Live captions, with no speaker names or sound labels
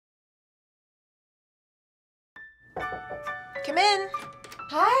Come in.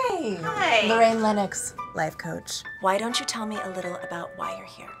 Hi. Hi. Lorraine Lennox, life coach. Why don't you tell me a little about why you're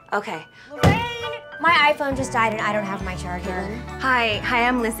here? Okay. Lorraine! My iPhone just died and I don't have my charger. Hi,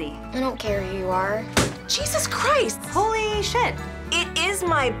 I'm Lizzie. I don't care who you are. Jesus Christ! Holy shit. It is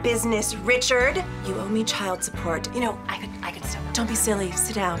my business, Richard. You owe me child support. You know, I could stop. Don't be silly.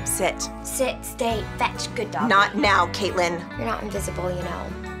 Sit down. Sit. Sit, stay, fetch, good dog. Not now, Caitlin. You're not invisible, you know.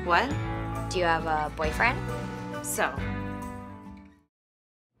 What? Do you have a boyfriend? So.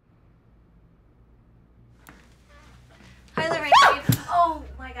 Hi, Lorraine. Oh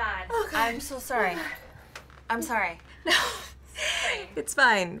my God. Okay. I'm so sorry. I'm sorry. No. It's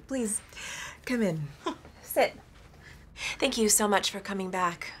fine. Please, come in. Sit. Thank you so much for coming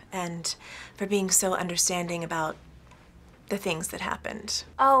back and for being so understanding about the things that happened.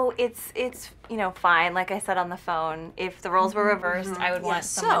 Oh, it's fine. Like I said on the phone, if the roles were reversed, I would want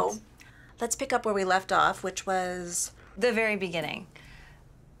someone. So, let's pick up where we left off, which was The very beginning.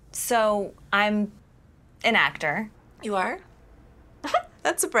 So, I'm an actor. You are?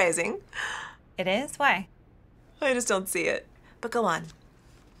 That's surprising. It is? Why? I just don't see it. But go on.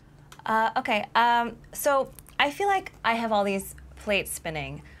 Okay. So I feel like I have all these plates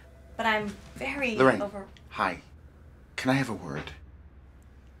spinning, but I'm very Lorraine, hi. Can I have a word?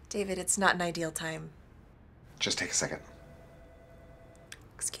 David, it's not an ideal time. Just take a second.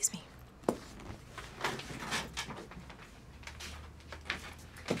 Excuse me.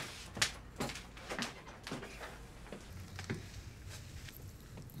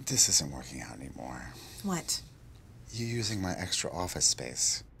 This isn't working out anymore. What? You using my extra office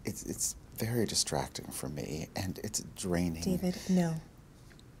space. It's very distracting for me, and it's draining. David, no.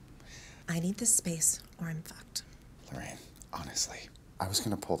 I need this space or I'm fucked. Lorraine, honestly, I was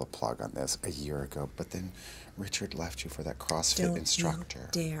gonna pull the plug on this a year ago, but then Richard left you for that CrossFit instructor.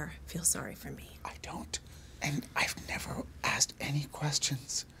 Don't you dare feel sorry for me. I don't. And I've never asked any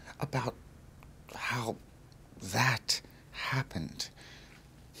questions about how that happened.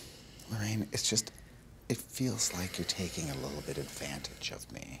 Lorraine, it's just, it feels like you're taking a little bit advantage of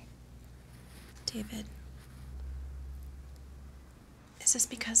me. David, is this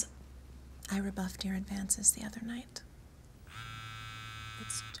because I rebuffed your advances the other night?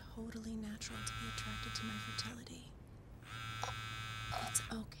 It's totally natural to be attracted to my fertility. It's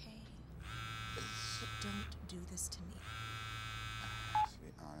okay. But don't do this to me. To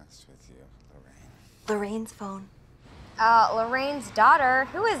be honest with you, Lorraine. Lorraine's phone. Lorraine's daughter.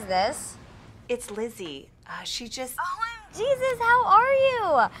 Who is this? It's Lizzie. She just. Oh, Jesus, how are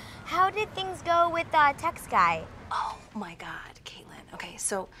you? How did things go with text guy? Oh my God, Caitlin. Okay,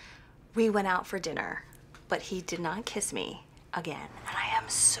 so we went out for dinner, but he did not kiss me again. And I am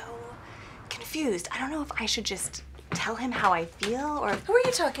so confused. I don't know if I should just tell him how I feel or. Who are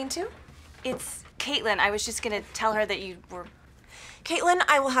you talking to? It's Caitlin. I was just gonna tell her that you were. Caitlin,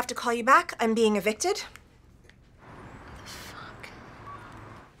 I will have to call you back. I'm being evicted.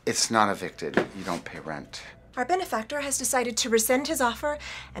 It's not evicted. You don't pay rent. Our benefactor has decided to rescind his offer,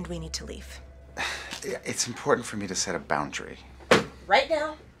 and we need to leave. It's important for me to set a boundary. Right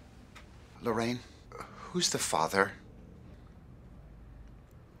now. Lorraine, who's the father?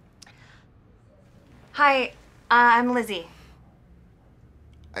 Hi, I'm Lizzie.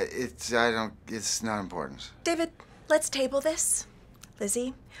 It's not important. David, let's table this.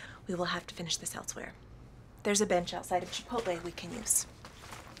 Lizzie, we will have to finish this elsewhere. There's a bench outside of Chipotle we can use.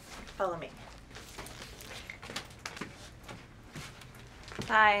 Follow me.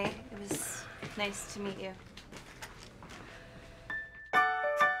 Hi, it was nice to meet you.